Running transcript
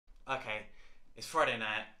okay, it's Friday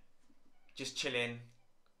night, just chilling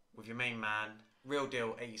with your main man, Real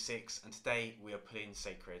Deal 86, and today we are pulling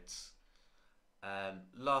Sacreds.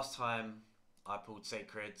 Last time I pulled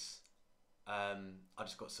Sacreds, I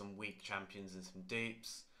just got some weak champions and some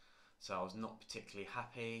dupes, so I was not particularly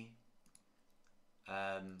happy.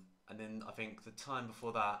 And then I think the time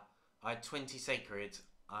before that, I had 20 Sacred,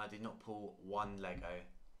 and I did not pull one Lego.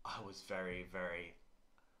 I was very, very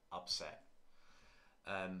upset.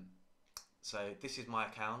 Um, so this is my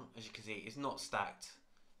account. As you can see, it's not stacked.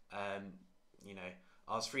 You know,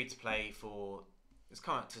 I was free to play for, it's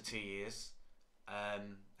come up to 2 years.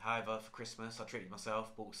 However, for Christmas, I treated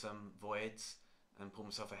myself, bought some voids, and pulled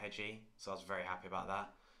myself a hedgie. So I was very happy about that.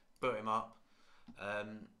 Built him up.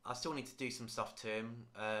 I still need to do some stuff to him.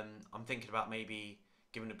 I'm thinking about maybe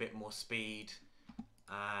giving a bit more speed,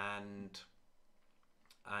 and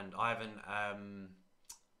I haven't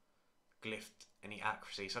glyphed any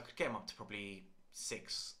accuracy, so I could get him up to probably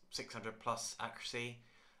 600 plus accuracy,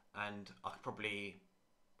 and I could probably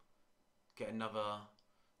get another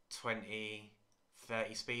 20,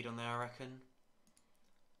 30 speed on there, I reckon.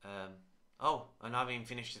 Oh, and I haven't even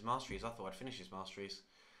finished his masteries. I thought I'd finish his masteries.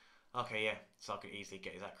 Okay, yeah, so I could easily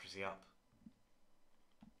get his accuracy up.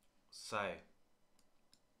 So,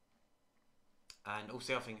 and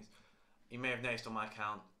also the other thing is, you may have noticed on my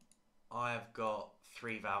account, I have got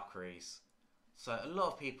 3 Valkyries. So a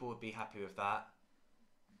lot of people would be happy with that,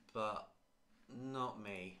 but not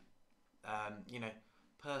me. You know,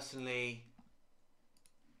 personally,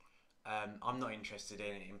 I'm not interested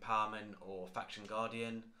in Empowerment or Faction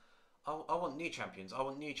Guardian. I want new champions. I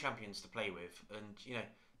want new champions to play with, and you know,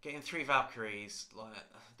 getting 3 Valkyries, like,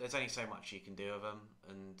 there's only so much you can do of them,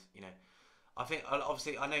 and you know, I think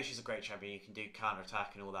obviously I know she's a great champion. You can do counter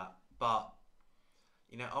attack and all that, but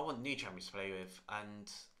you know, I want new champions to play with,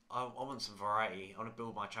 and I want some variety. I want to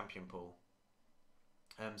build my champion pool.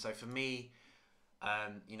 So for me,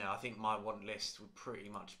 you know, I think my want list would pretty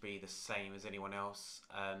much be the same as anyone else.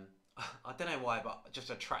 I don't know why, but just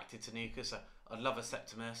attracted to Nuka. So I love a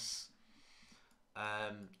Septimus,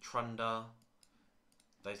 Trunda,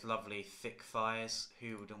 those lovely thick thighs.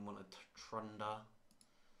 Who wouldn't want a Trunda?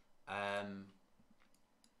 And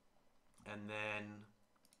then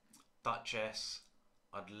Duchess.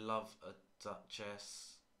 I'd love a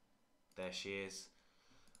Duchess. There she is.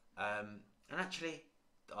 And actually,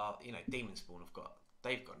 you know, Demon Spawn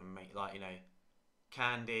they've got to make, like, you know,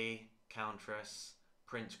 Candy, Countress,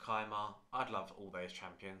 Prince Kaima. I'd love all those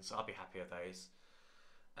champions. I'd be happy with those.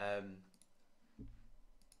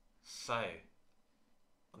 So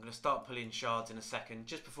I'm going to start pulling shards in a second.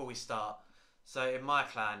 Just before we start, so in my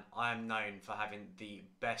clan, I am known for having the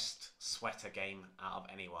best sweater game out of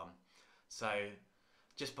anyone. So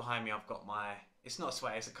just behind me, I've got my, it's not a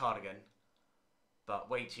sweater, it's a cardigan. But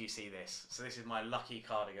wait till you see this. So this is my lucky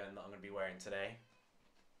cardigan that I'm going to be wearing today.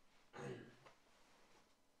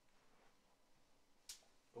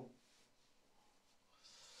 Oh.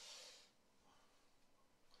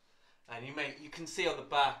 And you can see on the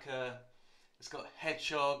back, it's got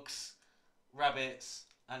hedgehogs, rabbits,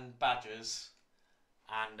 and badgers.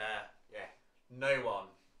 And yeah, no one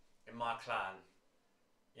in my clan,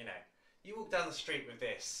 you know, you walk down the street with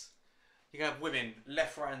this, you're going to have women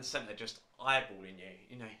left, right and centre just eyeballing you.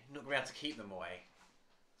 You know, you're not going to be able to keep them away.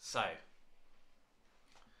 So,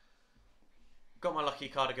 got my lucky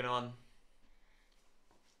cardigan on.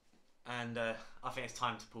 And I think it's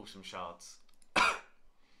time to pull some shards.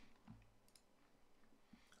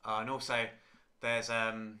 And also, there's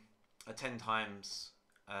a 10 times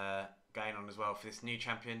going on as well for this new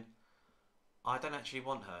champion. I don't actually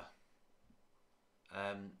want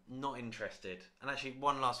her. Not interested. And actually,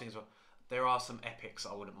 one last thing as well. There are some epics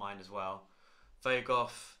I wouldn't mind as well.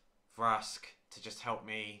 Vogoth, Vrask, to just help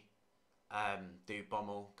me do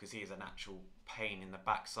Bommel, because he is an actual pain in the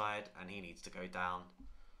backside and he needs to go down.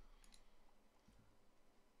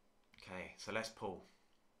 Okay, so let's pull.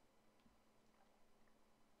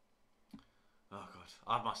 Oh god,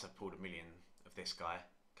 I must have pulled 1 million of this guy.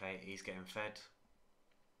 Okay, he's getting fed.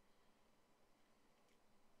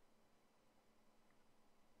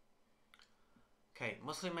 Okay,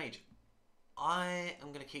 Muslim Mage. I am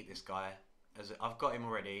going to keep this guy, as I've got him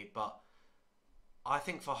already, but I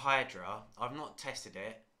think for Hydra, I've not tested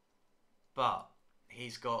it, but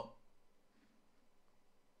he's got,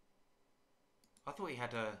 I thought he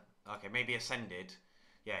had a, okay, maybe Ascended.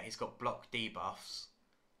 Yeah, he's got block debuffs,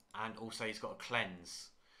 and also he's got a cleanse,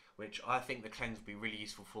 which I think the cleanse would be really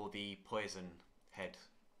useful for the poison head.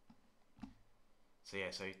 So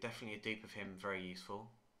yeah, so definitely a dupe of him, very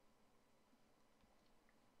useful.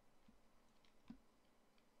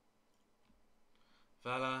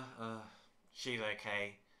 Vala, she's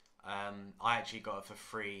okay. I actually got her for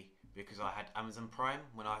free because I had Amazon Prime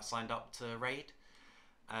when I signed up to Raid.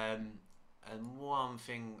 Um, and one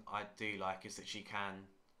thing I do like is that she can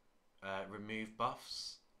remove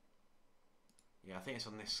buffs. Yeah, I think it's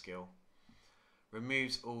on this skill.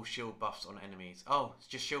 Removes all shield buffs on enemies. Oh, it's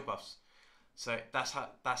just shield buffs. So that's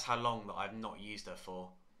how long that I've not used her for.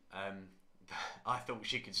 Um, I thought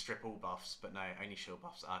she could strip all buffs, but no, only shield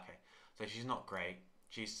buffs. Okay, so she's not great.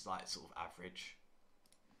 She's like sort of average.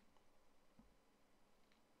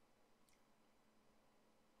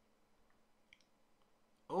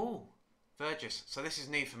 Oh, Vergis. So this is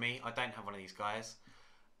new for me. I don't have one of these guys.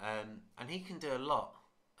 And he can do a lot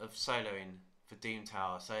of soloing for Doom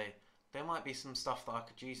Tower. So there might be some stuff that I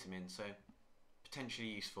could use him in. So potentially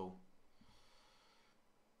useful.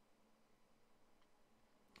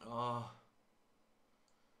 Oh,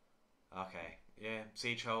 okay. Yeah,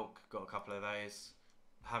 Siege Hulk, got a couple of those.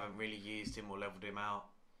 Haven't really used him or leveled him out.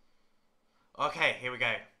 Okay, here we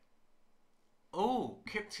go. Oh,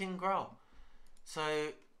 Krypton Growl. So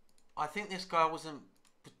I think this guy wasn't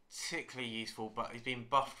particularly useful, but he's been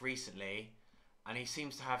buffed recently, and he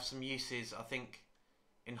seems to have some uses. I think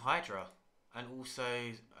in Hydra and also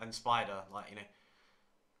and Spider, like you know.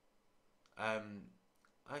 Um,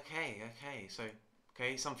 okay, so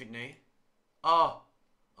okay, something new. Oh,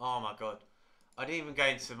 oh my god! I didn't even go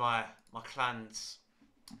into my clans.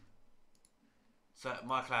 So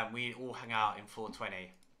my clan, we all hang out in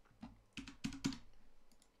 420.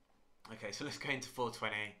 Okay, so let's go into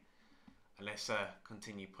 420 and let's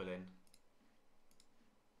continue pulling.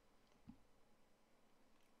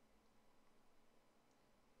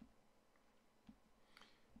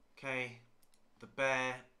 Okay, the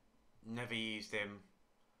bear, never used him,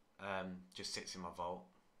 just sits in my vault.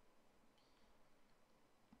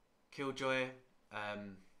 Killjoy,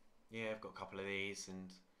 yeah, I've got a couple of these, and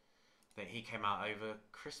I think he came out over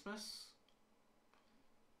Christmas.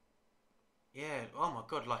 Yeah, oh my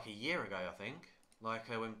god, like a year ago, I think. Like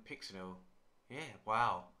when Pixel. Yeah,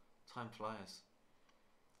 wow, time flies.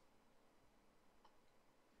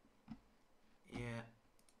 Yeah.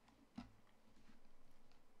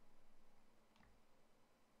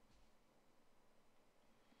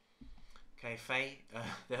 Okay, Faye,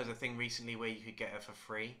 there was a thing recently where you could get her for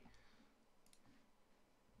free.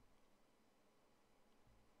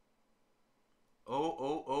 Oh,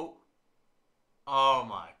 oh, oh. Oh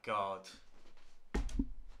my god.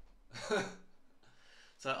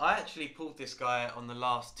 So I actually pulled this guy on the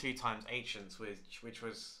last two times Ancients, which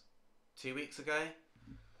was 2 weeks ago.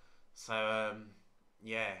 So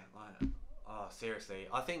yeah, like, oh seriously,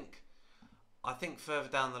 I think further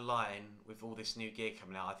down the line with all this new gear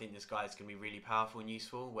coming out, I think this guy is going to be really powerful and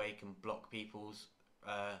useful. Where he can block people's,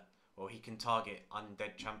 or he can target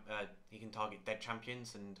he can target dead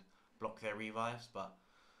champions and block their revives. But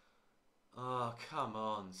oh come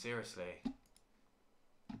on, seriously.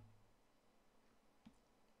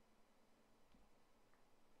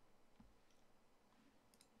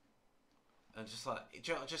 And just like,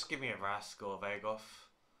 just give me a Rask or a Vegoff.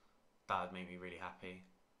 That would make me really happy.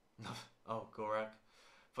 Oh, Gorak.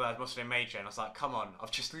 But that must have been Major, and I was like, come on,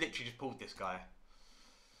 I've just literally just pulled this guy.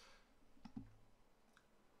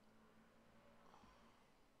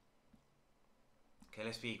 Okay,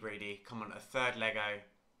 let's be greedy. Come on, a third Lego.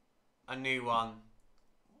 A new one.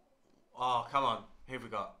 Oh, come on. Who have we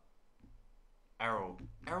got? Errol.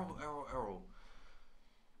 Errol.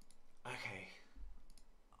 Okay.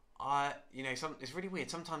 It's really weird.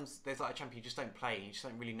 Sometimes there's like a champion you just don't play, and you just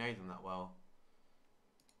don't really know them that well.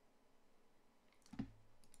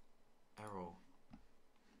 Errol.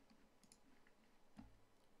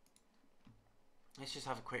 Let's just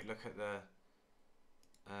have a quick look at the.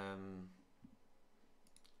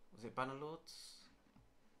 Was it Bannerlords?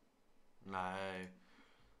 No.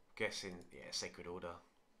 Guessing, yeah, Sacred Order.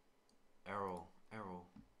 Errol.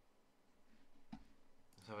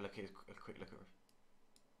 Let's have a quick look at.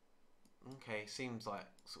 Okay, seems like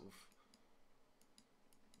sort of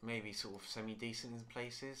maybe sort of semi decent in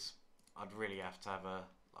places. I'd really have to have a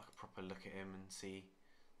proper look at him and see.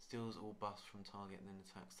 Steals all buffs from target and then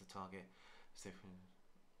attacks the target. It's different.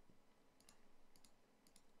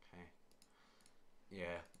 Okay.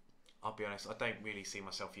 Yeah. I'll be honest, I don't really see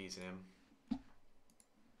myself using him.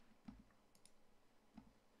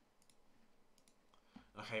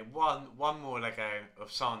 Okay, one more Lego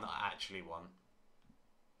of someone that I actually want.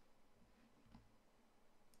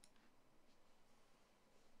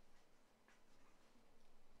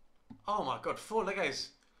 Oh my god, 4 Legos!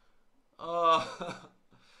 Oh,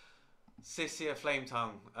 Sisia Flame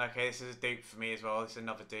Tongue. Okay, this is a dupe for me as well. This is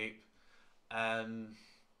another dupe. Um,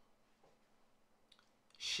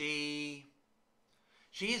 She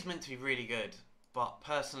she is meant to be really good, but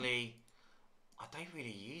personally, I don't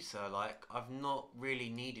really use her. Like I've not really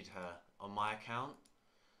needed her on my account.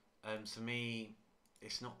 To me,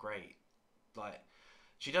 it's not great. Like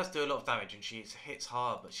she does do a lot of damage and she hits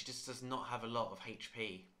hard, but she just does not have a lot of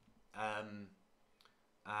HP. Um,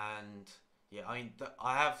 and yeah, I mean,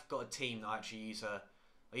 I have got a team that I actually use her.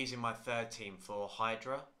 I'm using my third team for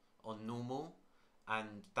Hydra on normal, and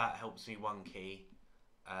that helps me one key.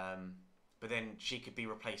 Um, but then she could be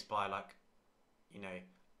replaced by like, you know,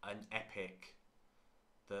 an epic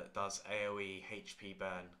that does AOE HP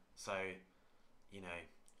burn. So, you know,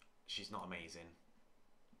 she's not amazing.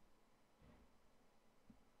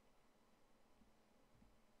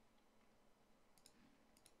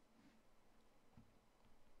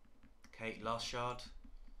 Okay, last shard.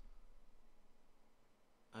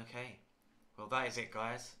 Okay, well that is it,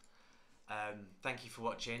 guys. Thank you for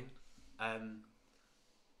watching. Um,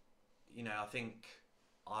 I think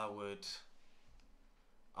I would.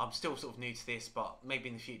 I'm still sort of new to this, but maybe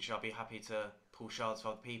in the future I'll be happy to pull shards for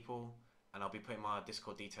other people, and I'll be putting my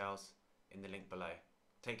Discord details in the link below.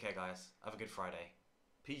 Take care, guys. Have a good Friday.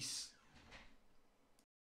 Peace.